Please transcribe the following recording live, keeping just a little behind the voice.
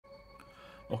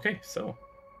Okay, so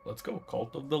let's go.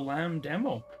 Cult of the Lamb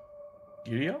demo.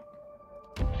 Giddy up.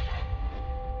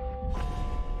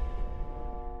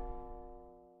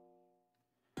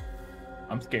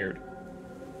 I'm scared.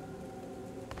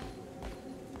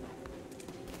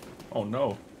 Oh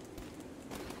no.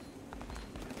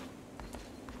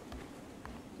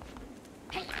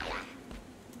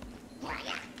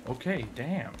 Okay,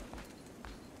 damn.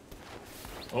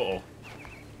 Uh-oh.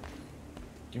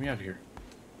 Get me out of here.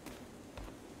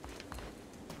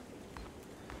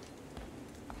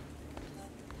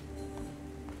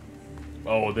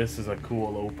 Oh, this is a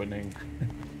cool opening.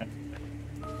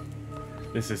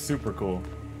 This is super cool.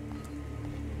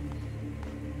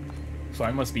 So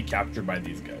I must be captured by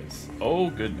these guys. Oh,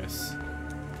 goodness.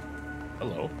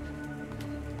 Hello.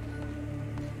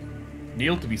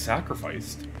 Kneel to be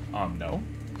sacrificed. No.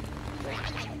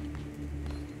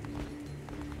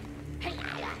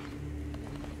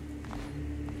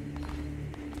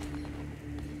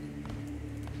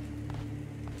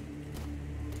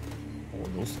 Oh,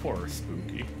 those four are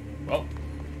spooky. Well,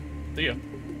 see ya.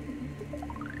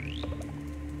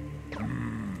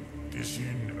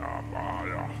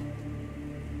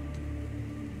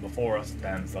 Before us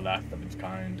stands the last of its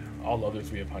kind. All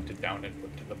others we have hunted down and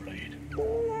put to the blade.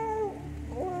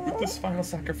 With this final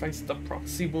sacrifice, the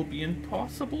prophecy will be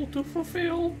impossible to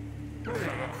fulfill.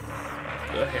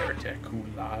 The heretic who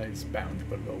lies bound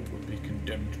below will be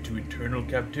condemned to eternal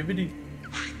captivity.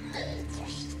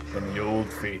 And the old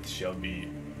faith shall be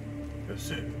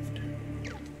preserved.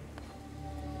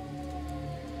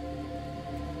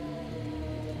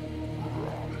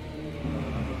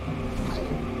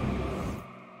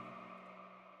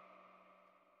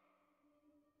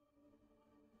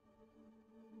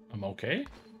 I'm okay?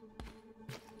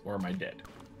 Or am I dead?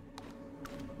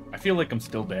 I feel like I'm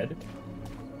still dead.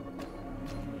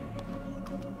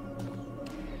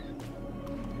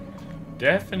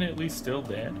 Definitely still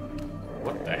dead.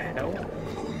 What the hell?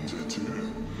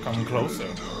 Come closer.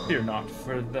 Fear not,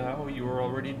 for thou you are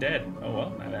already dead. Oh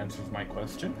well, that answers my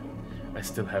question. I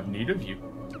still have need of you.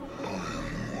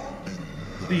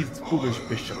 These foolish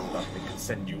bishops thought they could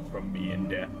send you from me in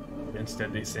death.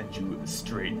 Instead they sent you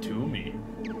straight to me.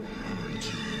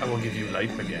 I will give you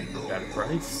life again at that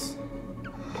price.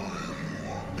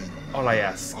 All I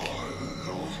ask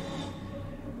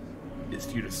is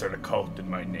for you to start a cult in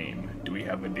my name. Do we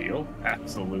have a deal?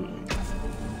 Absolutely.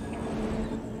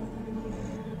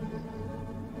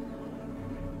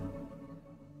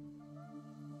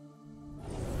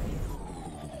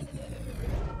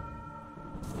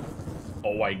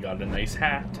 Oh, I got a nice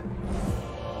hat.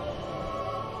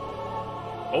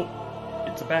 Oh,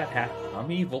 it's a bad hat.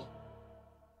 I'm evil.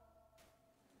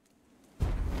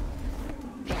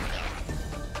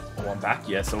 Oh, I'm back.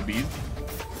 Yes, SOBs.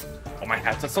 Oh, my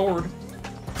hat's a sword.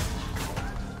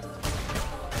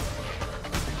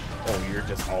 Oh, you're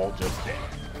just all just dead.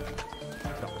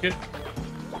 Good.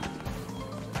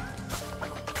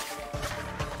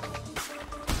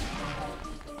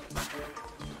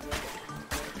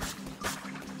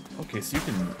 Okay, so you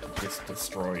can just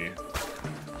destroy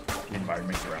the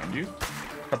environment around you.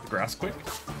 Cut the grass quick.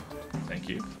 Thank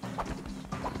you.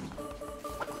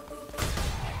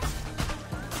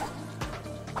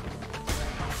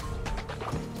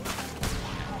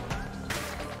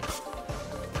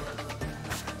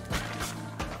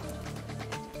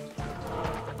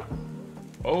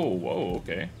 Oh, whoa,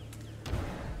 okay.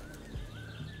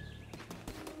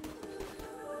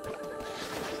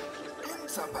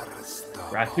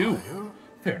 Ratu!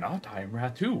 Fear not, I am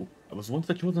Ratu. I was once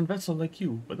a chosen vessel like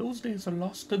you, but those days are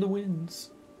lost to the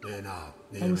winds. I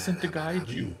was sent to guide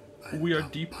you. We are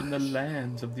deep in the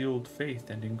lands of the old faith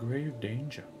and in grave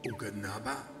danger.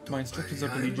 My instructions are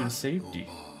to lead you to safety.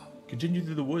 Continue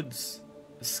through the woods.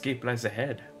 Escape lies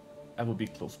ahead. I will be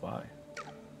close by.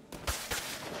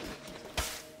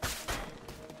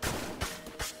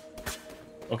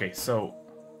 Okay, so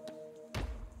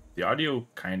the audio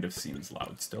kind of seems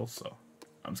loud still, so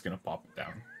I'm just gonna pop it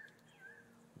down.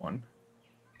 1.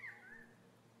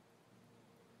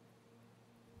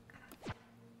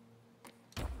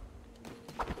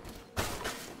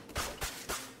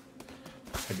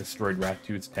 I destroyed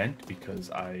Ratu's tent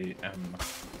because I am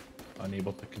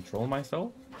unable to control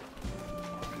myself.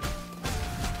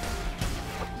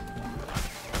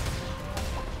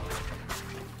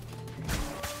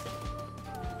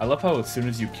 I love how as soon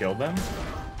as you kill them,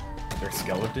 their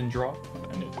skeleton drop,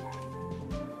 and it's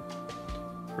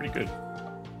pretty good.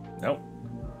 Nope.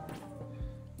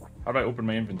 How do I open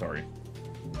my inventory?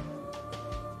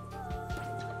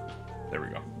 There we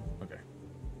go. Okay.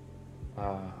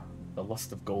 The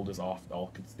lust of gold is oft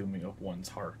all-consuming of one's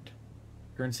heart.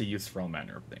 Currency used for all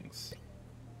manner of things.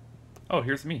 Oh,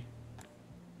 here's me.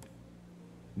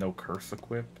 No curse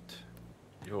equipped.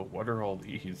 Yo, what are all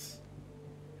these?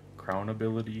 Crown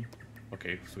ability.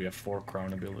 Okay, so we have 4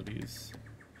 crown abilities.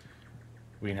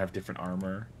 We can have different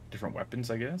armor, different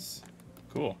weapons, I guess.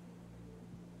 Cool.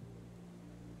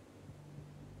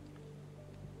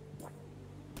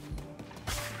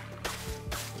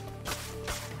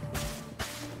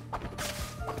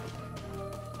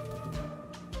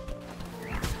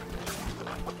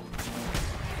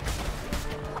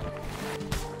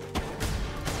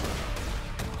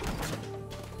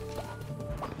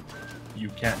 You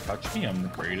can't touch me, I'm the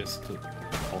greatest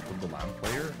Cult of the Lamb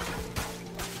player.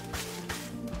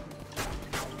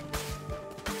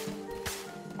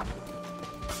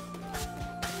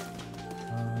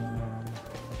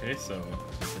 Okay, so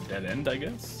it's a dead end, I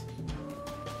guess.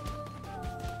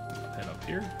 Head up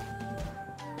here.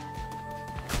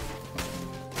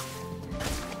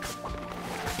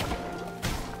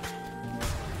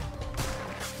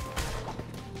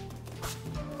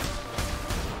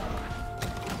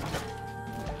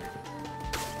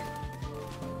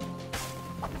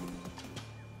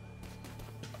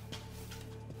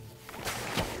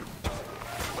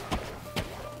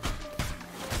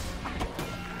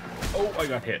 Oh, I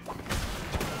got hit.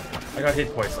 I got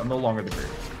hit twice. I'm no longer the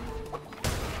greatest.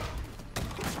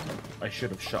 I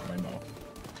should have shut my mouth.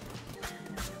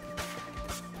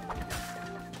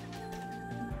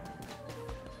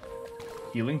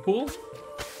 Healing pool?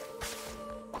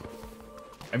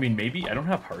 I mean, maybe. I don't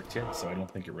have hearts yet, so I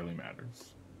don't think it really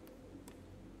matters.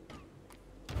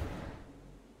 I'm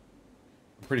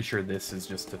pretty sure this is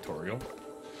just tutorial.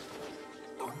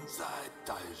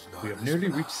 We have nearly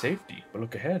reached safety, but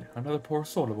look ahead. Another poor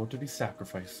soul about to be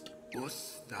sacrificed.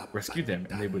 Rescue them,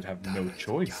 and they would have no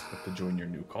choice but to join your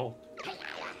new cult.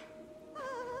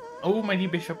 Oh, mighty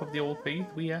bishop of the old faith,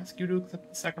 we ask you to accept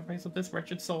the sacrifice of this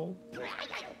wretched soul.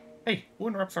 Hey, who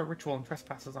interrupts our ritual and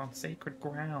trespasses on sacred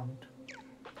ground?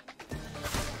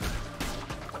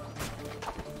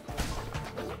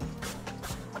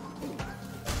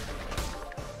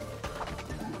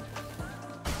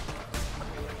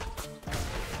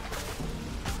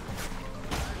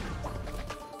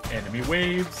 Enemy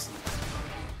waves.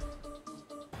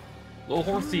 Little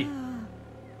horsey.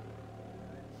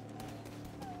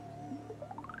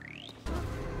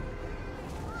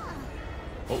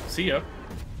 Oh, see ya.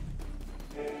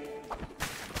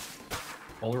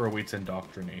 Follower awaits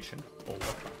indoctrination. Oh, what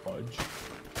the fudge.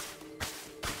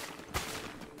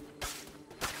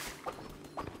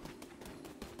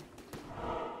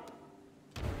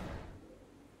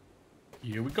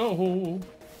 Here we go.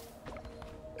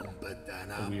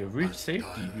 We have reached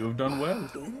safety. You have done well.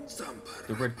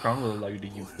 The red crown will allow you to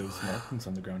use those markings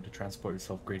on the ground to transport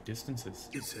yourself great distances.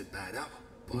 It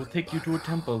will take you to a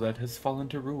temple that has fallen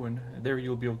to ruin. There you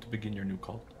will be able to begin your new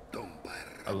cult.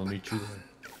 I will meet you there.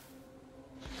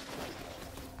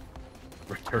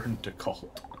 Return to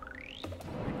cult.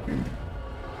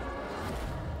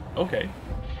 Okay.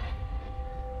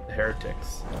 The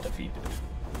heretics defeated.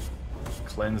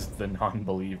 Cleansed the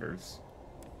non-believers.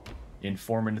 In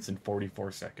 4 minutes and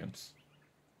 44 seconds.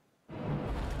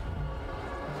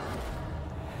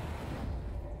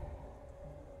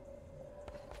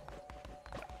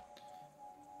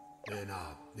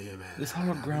 This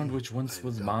hallowed ground which once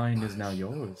was mine is now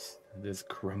yours. This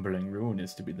crumbling ruin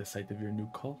is to be the site of your new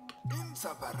cult.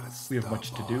 We have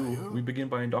much to do. We begin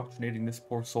by indoctrinating this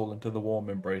poor soul into the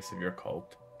warm embrace of your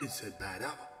cult.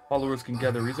 Followers can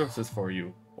gather resources for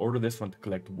you. Order this one to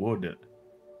collect wood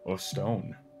or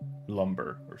stone.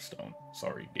 Lumber or stone.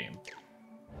 Sorry, game.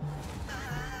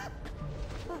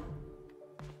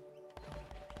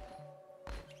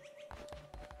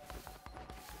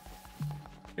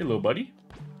 Hey, little buddy.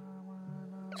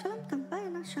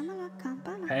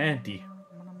 Panty.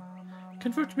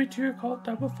 Convert me to your cult.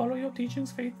 I will follow your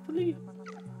teachings faithfully.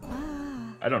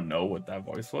 I don't know what that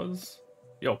voice was.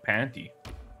 Yo, Panty.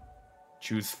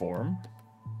 Choose form.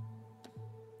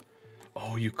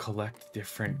 Oh, you collect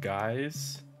different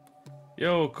guys.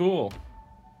 Yo, cool.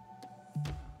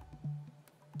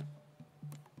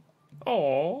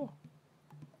 Oh.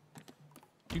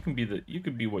 You can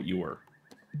be what you were.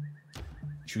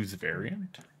 Choose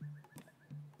variant?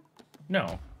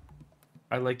 No.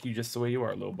 I like you just the way you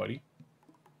are, little buddy.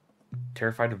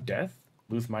 Terrified of death?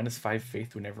 Lose -5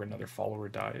 faith whenever another follower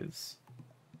dies.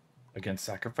 Against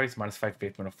sacrifice, -5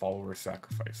 faith when a follower is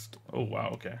sacrificed. Oh, wow,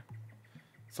 okay.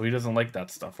 So he doesn't like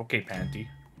that stuff. Okay, Panty.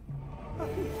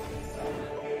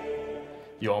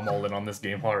 Yo, I'm all in on this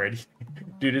game already.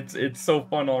 Dude, it's so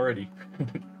fun already.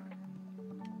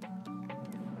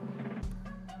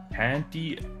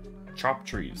 Panty chop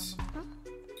trees.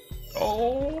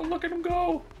 Oh, look at him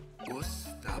go!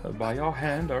 By your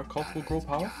hand, our cult will grow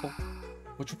powerful.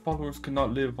 But your followers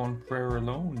cannot live on prayer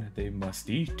alone. They must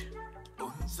eat.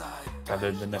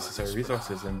 Gather the necessary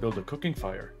resources and build a cooking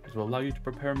fire. It will allow you to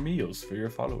prepare meals for your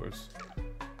followers.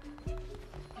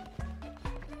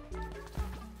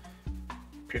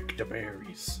 Pick the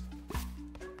berries.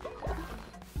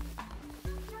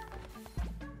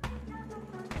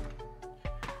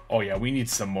 Oh yeah, we need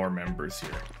some more members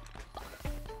here.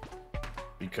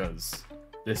 Because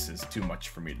this is too much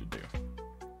for me to do.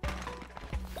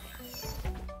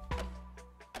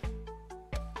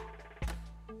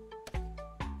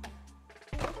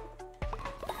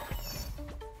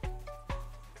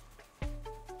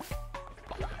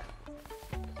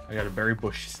 I got a berry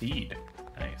bush seed.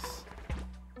 Nice.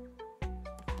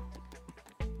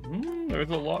 There's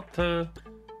a lot to...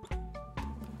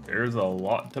 There's a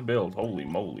lot to build. Holy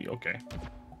moly, okay.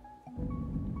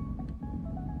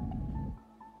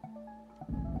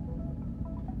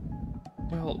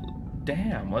 Well,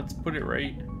 damn, let's put it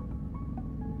right...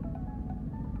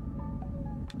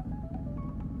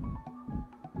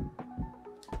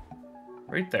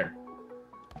 Right there.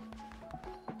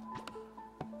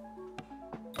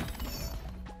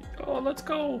 Oh, let's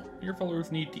go! Your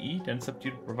followers need to eat, and it's up to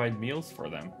you to provide meals for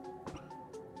them.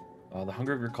 The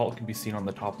hunger of your cult can be seen on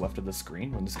the top left of the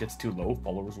screen. When this gets too low,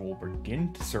 followers will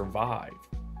begin to survive.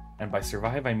 And by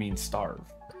survive, I mean starve.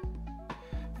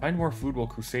 Find more food while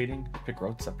crusading. Pick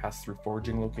routes that pass through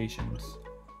foraging locations.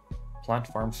 Plant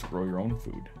farms to grow your own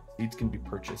food. Seeds can be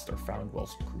purchased or found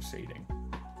whilst crusading.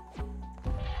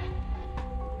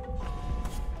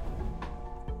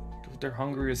 Dude, they're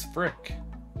hungry as frick.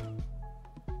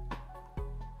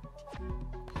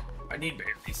 I need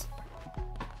berries.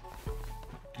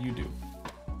 What do you do?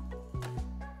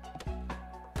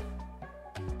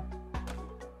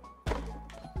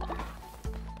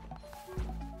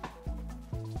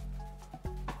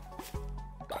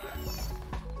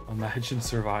 Imagine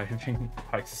surviving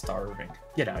by starving.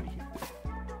 Get out of here.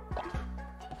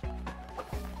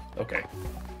 Okay.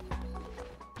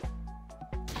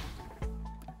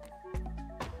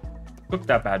 Cook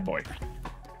that bad boy.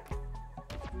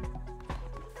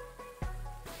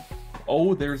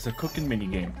 Oh, there's a cooking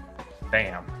minigame.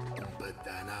 Bam.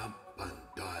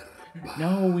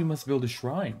 Now we must build a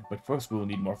shrine, but first we will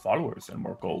need more followers and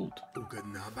more gold.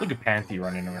 Look at Panthy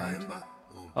running around.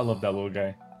 I love that little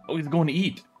guy. Oh, he's going to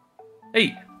eat.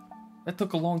 Hey, that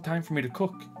took a long time for me to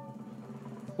cook.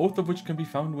 Both of which can be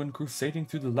found when crusading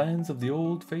through the lands of the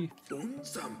old faith.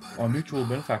 Our mutual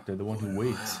benefactor, the one who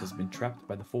waits, has been trapped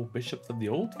by the 4 bishops of the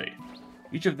old faith.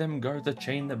 Each of them guards a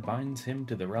chain that binds him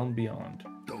to the realm beyond.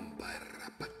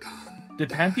 Did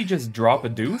Panthy just drop a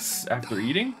deuce after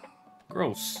eating?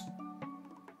 Gross.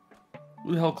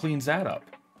 Who the hell cleans that up?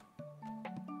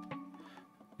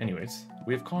 Anyways,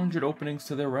 we have conjured openings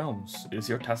to their realms. It is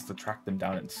your task to track them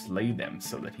down and slay them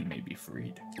so that he may be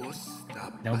freed.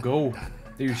 Now go.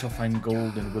 There you shall find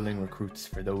gold and willing recruits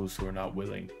for those who are not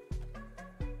willing.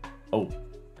 Oh.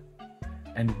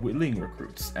 And willing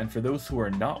recruits. And for those who are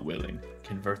not willing,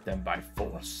 convert them by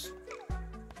force.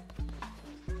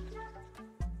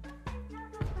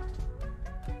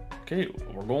 Okay,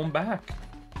 we're going back.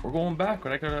 We're going back,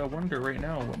 but I gotta wonder right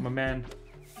now what my man...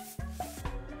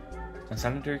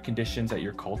 Unsanitary conditions at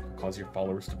your cult can cause your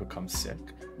followers to become sick.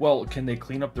 Well, can they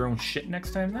clean up their own shit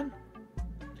next time then?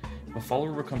 If a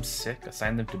follower becomes sick,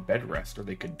 assign them to bed rest or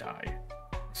they could die.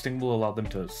 Resting will allow them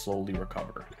to slowly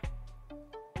recover.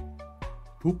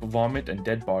 Poop, vomit, and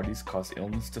dead bodies cause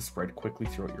illness to spread quickly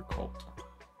throughout your cult.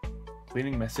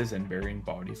 Cleaning messes and burying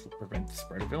bodies will prevent the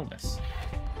spread of illness.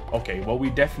 Okay, well, we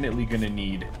definitely gonna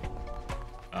need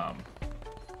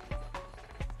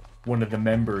one of the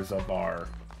members of our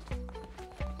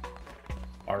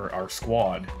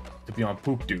squad to be on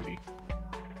poop duty.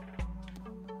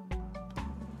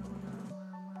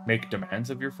 Make demands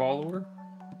of your follower.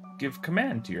 Give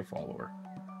command to your follower.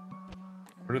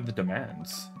 What are the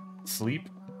demands? Sleep?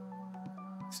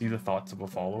 See the thoughts of a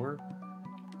follower?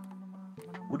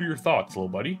 What are your thoughts, little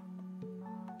buddy?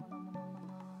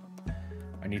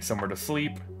 I need somewhere to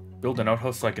sleep. Build an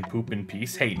outhouse so I can poop in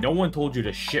peace. Hey, no one told you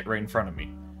to shit right in front of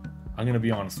me. I'm gonna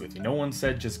be honest with you. No one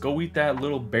said just go eat that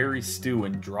little berry stew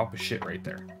and drop a shit right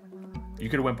there. You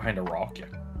could have went behind a rock, you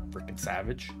freaking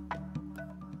savage.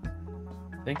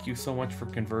 Thank you so much for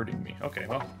converting me. Okay,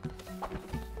 well.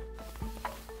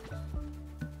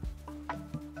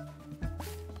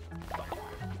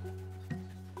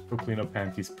 Go clean up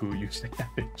Panthy's poo, you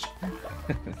savage.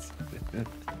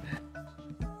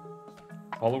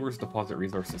 Followers deposit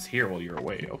resources here while you're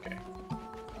away. Okay.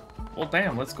 Well,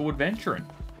 damn, let's go adventuring.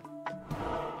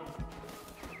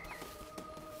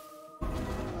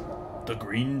 The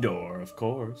green door, of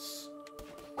course.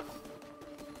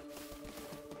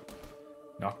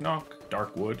 Knock, knock.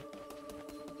 Dark wood.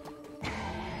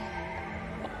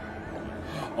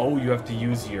 Oh, you have to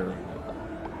use your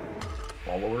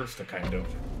followers to kind of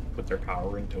put their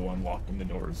power into unlocking the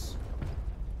doors.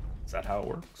 Is that how it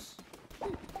works?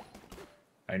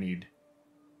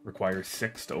 Requires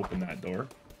 6 to open that door.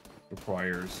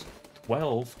 Requires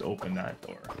 12 to open that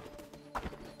door.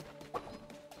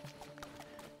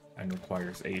 And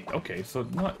requires 8. Okay, so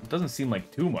it doesn't seem like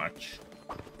too much.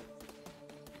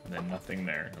 And then nothing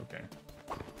there. Okay.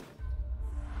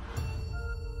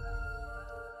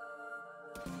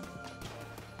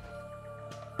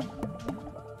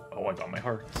 Oh, I got my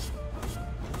hearts.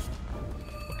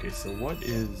 Okay, so what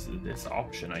is this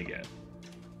option I get?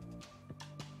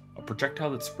 A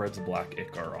projectile that spreads black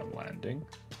ichor on landing.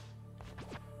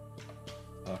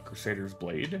 Crusader's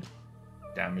Blade.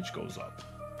 Damage goes up.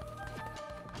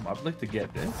 I'd like to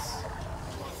get this.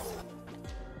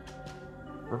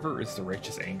 River is the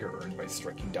righteous anger earned by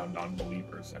striking down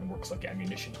non-believers and works like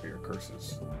ammunition for your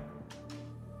curses.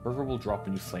 River will drop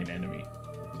when you slay an enemy.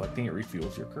 Collecting it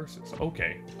refuels your curses.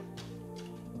 Okay.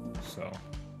 So.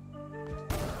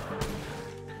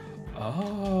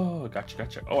 Oh,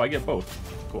 gotcha. Oh, I get both.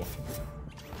 Cool.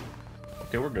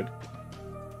 Okay, we're good.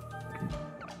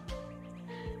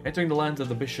 Entering the lands of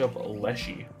the Bishop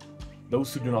Leshy.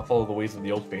 Those who do not follow the ways of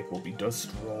the Old Faith will be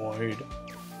destroyed.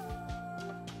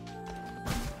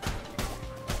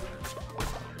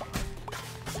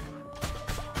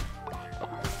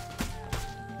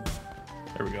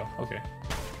 There we go. Okay.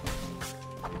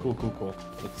 Cool.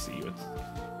 Let's see. So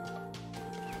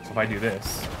if I do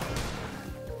this...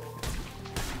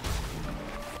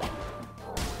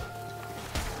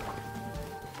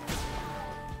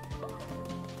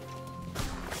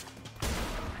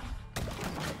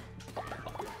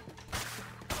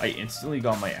 I instantly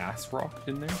got my ass rocked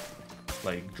in there.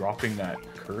 Like, dropping that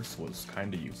curse was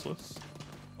kind of useless.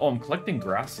 Oh, I'm collecting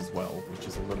grass as well, which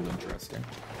is a little interesting.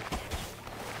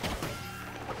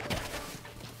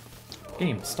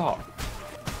 Game, stop.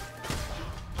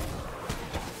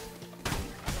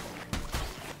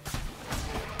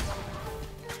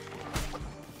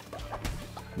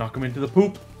 Knock him into the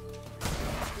poop.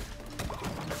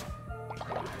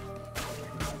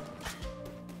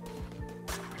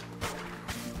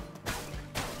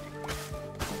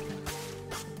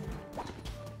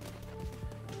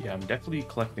 Yeah, I'm definitely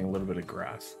collecting a little bit of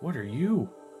grass. What are you?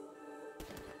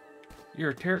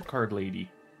 You're a tarot card lady.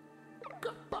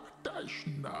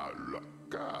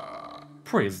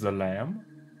 Praise the Lamb.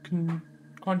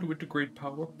 Conduit to great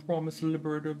power, promise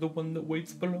liberator of the one that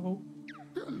waits below.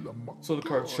 So the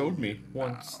card showed me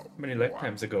once, many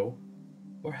lifetimes ago.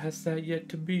 Or has that yet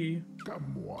to be?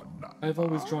 I've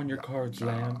always drawn your cards,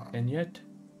 Lamb, and yet,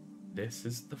 this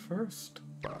is the first.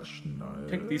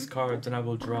 Take these cards and I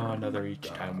will draw another each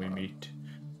time we meet.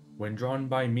 When drawn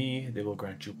by me, they will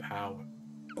grant you power.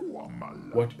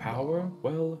 What power?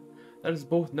 Well, that is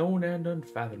both known and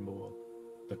unfathomable.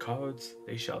 The cards,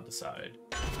 they shall decide.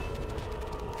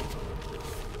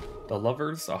 The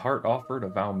lovers, a heart offered, a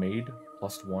vow made,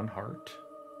 plus 1 heart.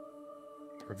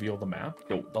 Reveal the map.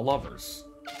 Yo, the lovers.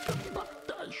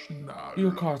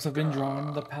 Your cards have been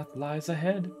drawn, the path lies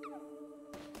ahead.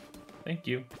 Thank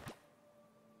you.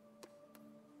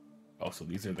 Oh, so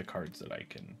these are the cards that I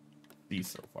can... These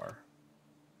so far.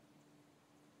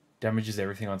 Damages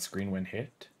everything on screen when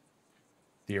hit.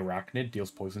 The Arachnid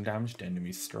deals poison damage to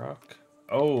enemies struck.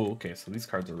 Oh, okay, so these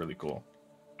cards are really cool.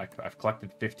 I've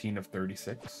collected 15 of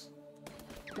 36.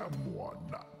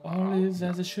 All is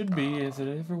as it should be, as it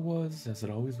ever was, as it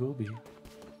always will be.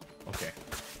 Okay.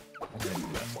 I'm gonna do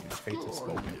that. The fates have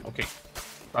spoken. Okay.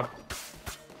 Stop.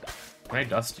 Can I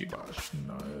dust you?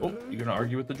 Oh, you're gonna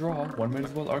argue with the draw. One might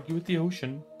as well argue with the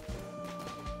ocean.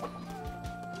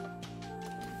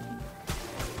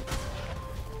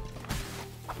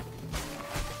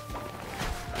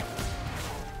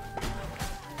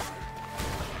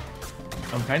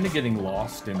 I'm kind of getting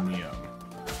lost in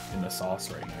the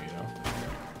sauce right now, you know.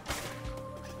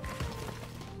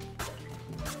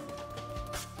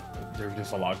 There's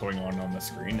just a lot going on the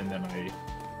screen, and then I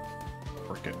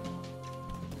work it.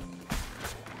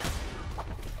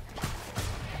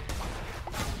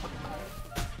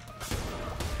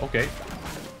 Okay,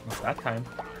 not that time.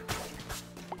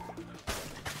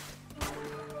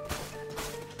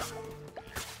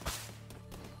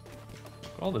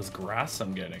 Look at all this grass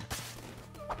I'm getting.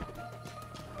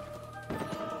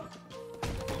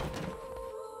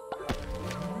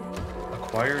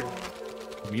 Acquired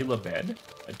Camellia bed,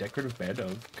 a decorative bed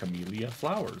of camellia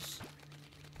flowers.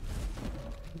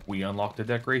 We unlocked the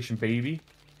decoration, baby.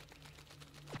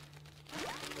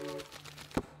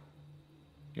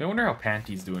 I wonder how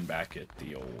Panty's doing back at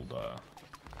the old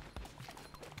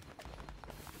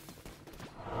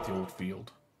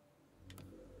field.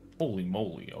 Holy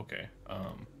moly, okay.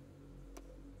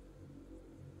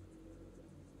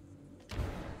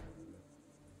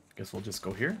 Guess we'll just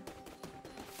go here.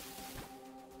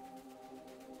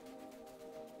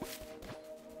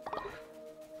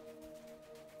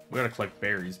 We gotta collect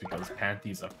berries because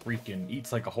Panty's a freaking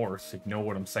eats like a horse, if you know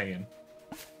what I'm saying.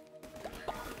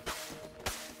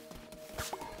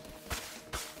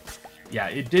 Yeah,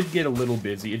 it did get a little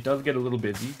busy. It does get a little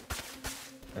busy.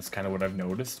 That's kind of what I've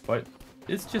noticed, but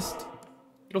it's just...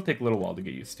 It'll take a little while to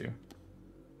get used to.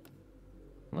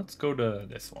 Let's go to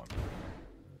this one.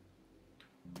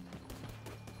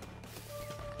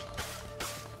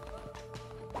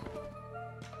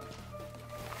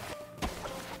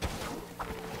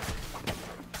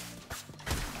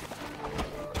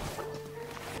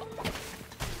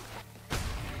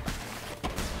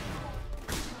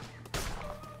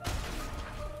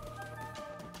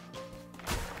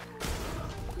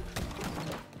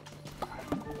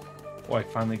 Oh, I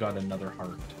finally got another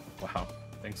heart. Wow.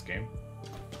 Thanks, game.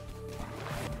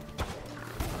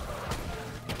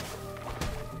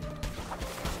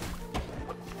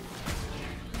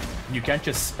 You can't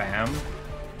just spam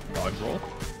dodge roll.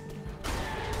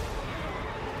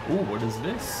 Ooh, what is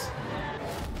this?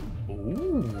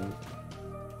 Ooh.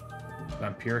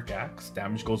 Vampiric Axe.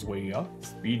 Damage goes way up.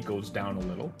 Speed goes down a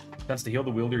little. Tends to heal the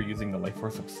wielder using the life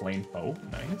force of slain foe.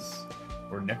 Nice.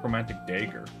 Or Necromantic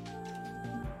Dagger.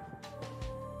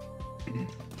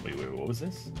 Wait, what was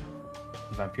this?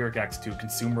 Vampiric Axe 2,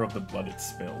 Consumer of the Blood it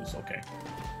spills. Okay.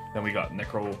 Then we got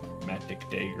Necromantic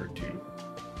Dagger 2.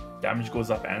 Damage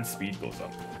goes up and speed goes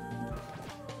up.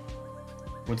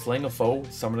 When slaying a foe,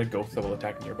 summon a ghost that will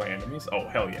attack nearby enemies. Oh,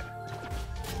 hell yeah.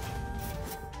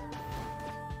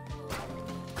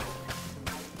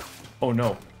 Oh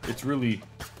no, it's really...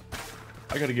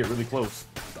 I gotta get really close.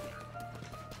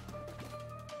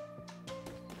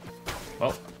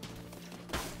 Well...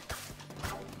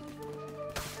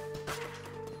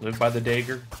 Live by the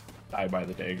dagger, die by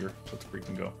the dagger. Let's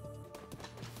freaking go.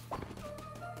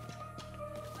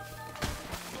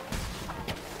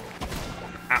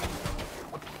 Ow.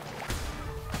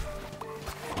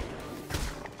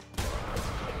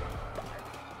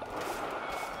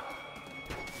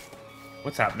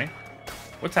 What's happening?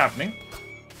 What's happening?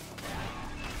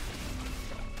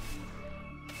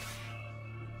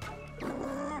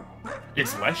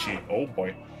 It's Leshy. Oh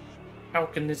boy. How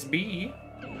can this be?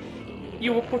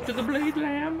 You were put to the blade,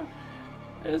 lamb,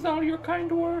 as all your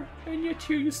kind were, and yet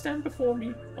here you stand before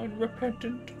me,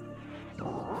 unrepentant.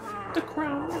 The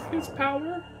crown of his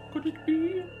power, could it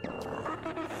be?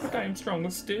 But I am stronger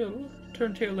still.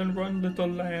 Turn tail and run, little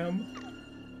lamb.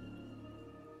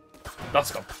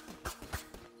 Let's go.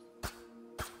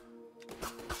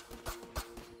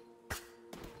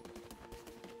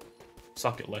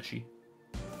 Suck it, Leshy.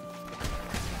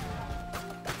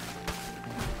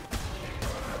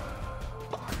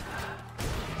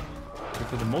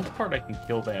 For the most part, I can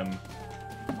kill them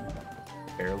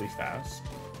fairly fast.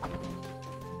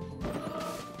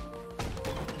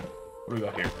 What do we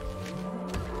got here?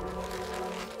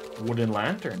 Wooden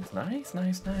lanterns. Nice,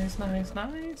 nice, nice, nice,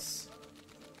 nice.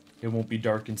 It won't be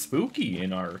dark and spooky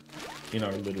in our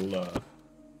little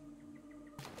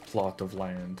plot of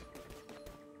land.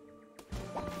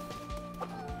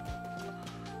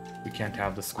 We can't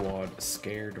have the squad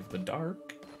scared of the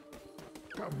dark.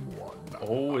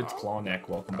 Oh, it's Clawneck.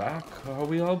 Welcome back. Are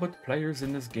we all but players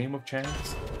in this game of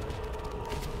chance?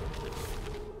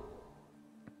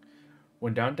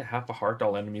 When down to half a heart,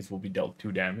 all enemies will be dealt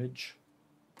 2 damage.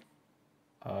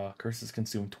 Curses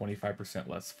consume 25%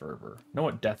 less fervor. No,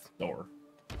 what? Death Door.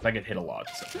 I get hit a lot,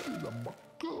 so.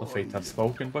 The fates have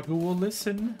spoken, but who will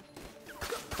listen?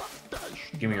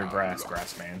 Give me your grass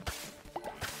man.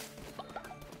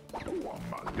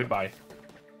 Goodbye.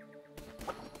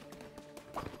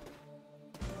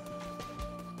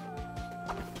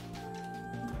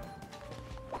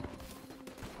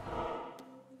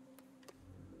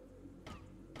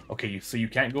 Okay, so you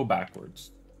can't go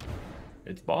backwards.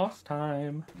 It's boss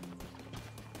time.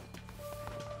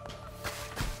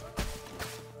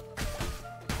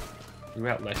 You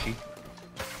at Leshy?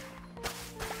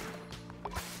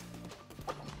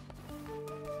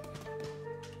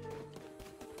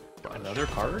 Another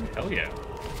card? Hell yeah.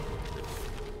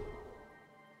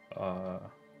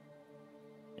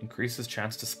 Increases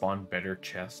chance to spawn better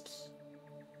chests.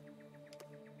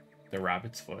 The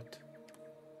Rabbit's Foot.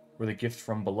 Or the Gift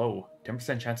from Below.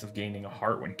 10% chance of gaining a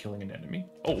heart when killing an enemy.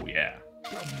 Oh yeah.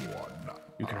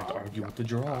 You cannot argue with the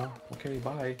draw. Okay,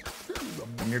 bye.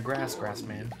 I'm your grass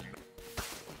man.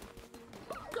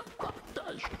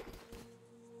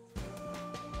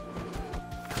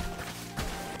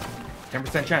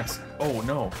 %10 chance. Oh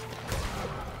no.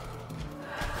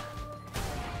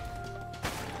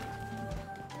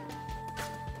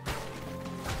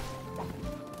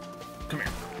 Come here.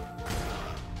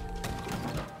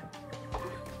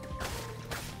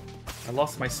 I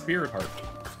lost my spirit heart.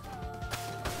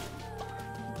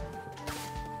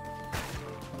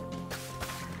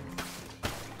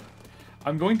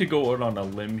 I'm going to go out on a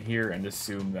limb here and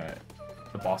assume that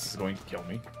the boss is going to kill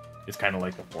me. It's kind of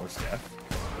like a forced death.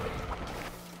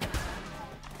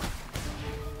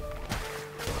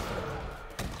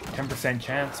 %10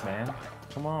 chance, man.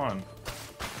 Come on.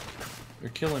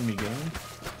 You're killing me, game.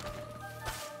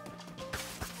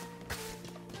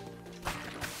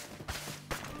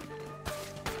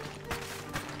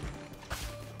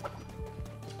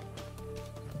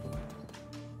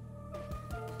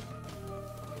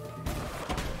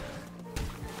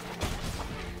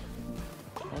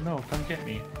 Oh no, come get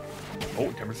me. Oh,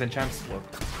 10% chance. Look.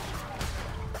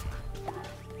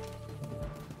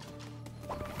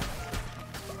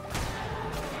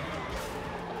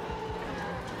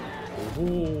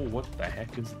 Oh, what the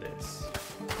heck is this?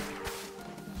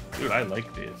 Dude, I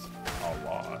like this a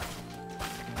lot.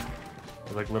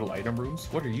 They're like little item rooms.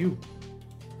 What are you?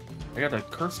 I got a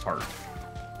cursed heart.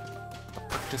 What the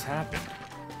fuck just happened?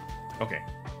 Okay.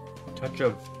 Touch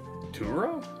of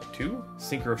Tura? 2?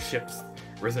 Sinker of ships,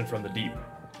 risen from the deep.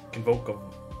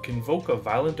 Convoke a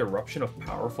violent eruption of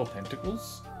powerful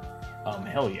tentacles?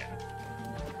 Hell yeah.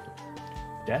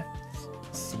 Death's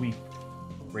Sweep.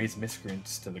 Raise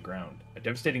miscreants to the ground. A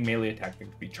devastating melee attack that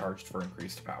can be charged for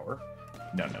increased power.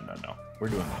 No. We're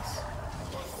doing this.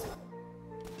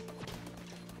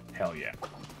 Hell yeah.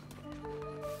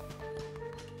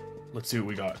 Let's see what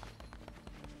we got.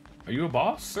 Are you a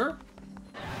boss, sir?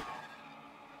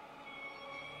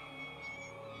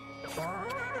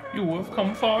 You have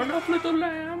come far enough, little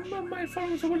lamb. My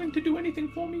foes are willing to do anything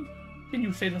for me. Can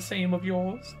you say the same of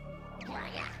yours?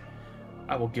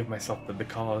 I will give myself to the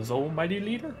cause, O mighty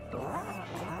leader.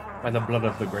 By the blood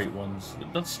of the great ones,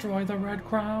 destroy the red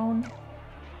crown.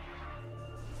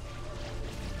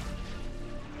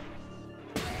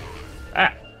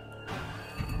 Ah!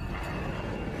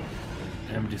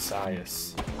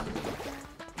 Amdicius.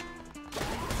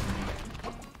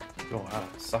 Go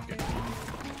out, suck it.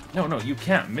 No, you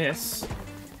can't miss.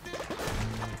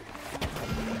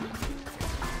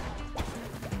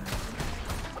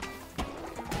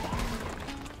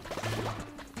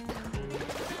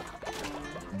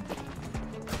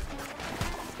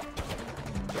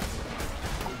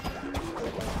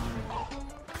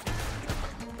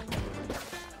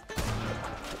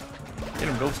 Get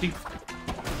him, Ghosty.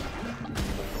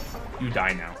 You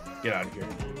die now. Get out of here.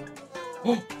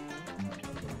 Oh!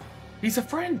 He's a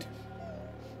friend!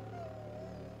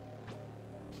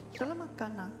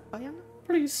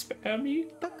 Please spare me.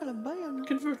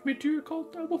 Convert me to your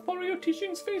cult. I will follow your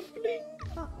teachings faithfully.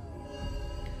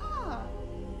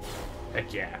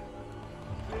 Heck yeah.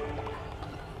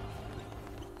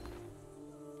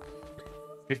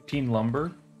 15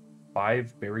 lumber,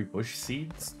 5 berry bush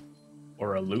seeds,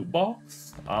 or a loot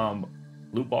box.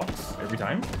 Loot box every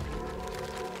time.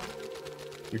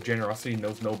 Your generosity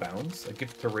knows no bounds. A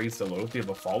gift to raise the loyalty of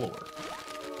a follower.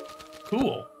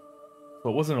 Cool. So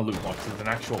it wasn't a loot box, it was an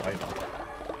actual item.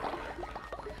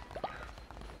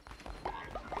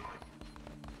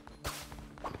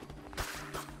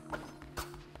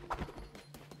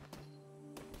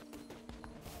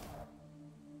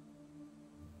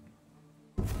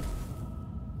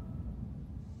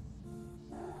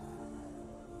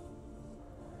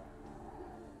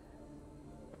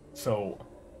 So,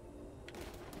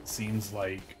 seems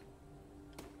like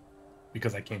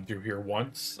because I came through here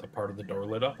once, a part of the door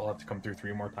lit up, I'll have to come through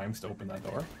 3 more times to open that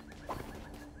door.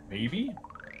 Maybe?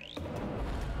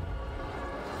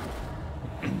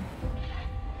 I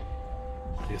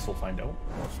guess we'll find out.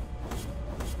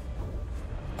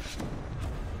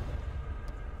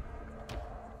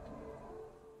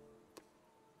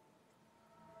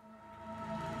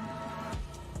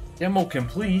 Demo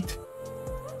complete?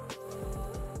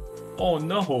 Oh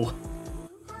no!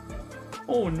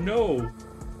 Oh no!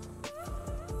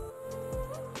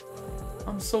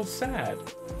 I'm so sad.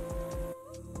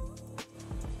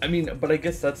 I mean, but I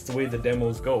guess that's the way the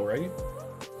demos go, right?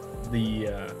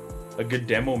 A good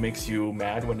demo makes you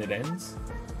mad when it ends.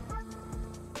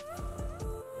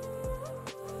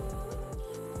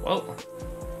 Well,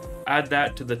 add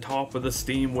that to the top of the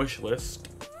Steam wish list.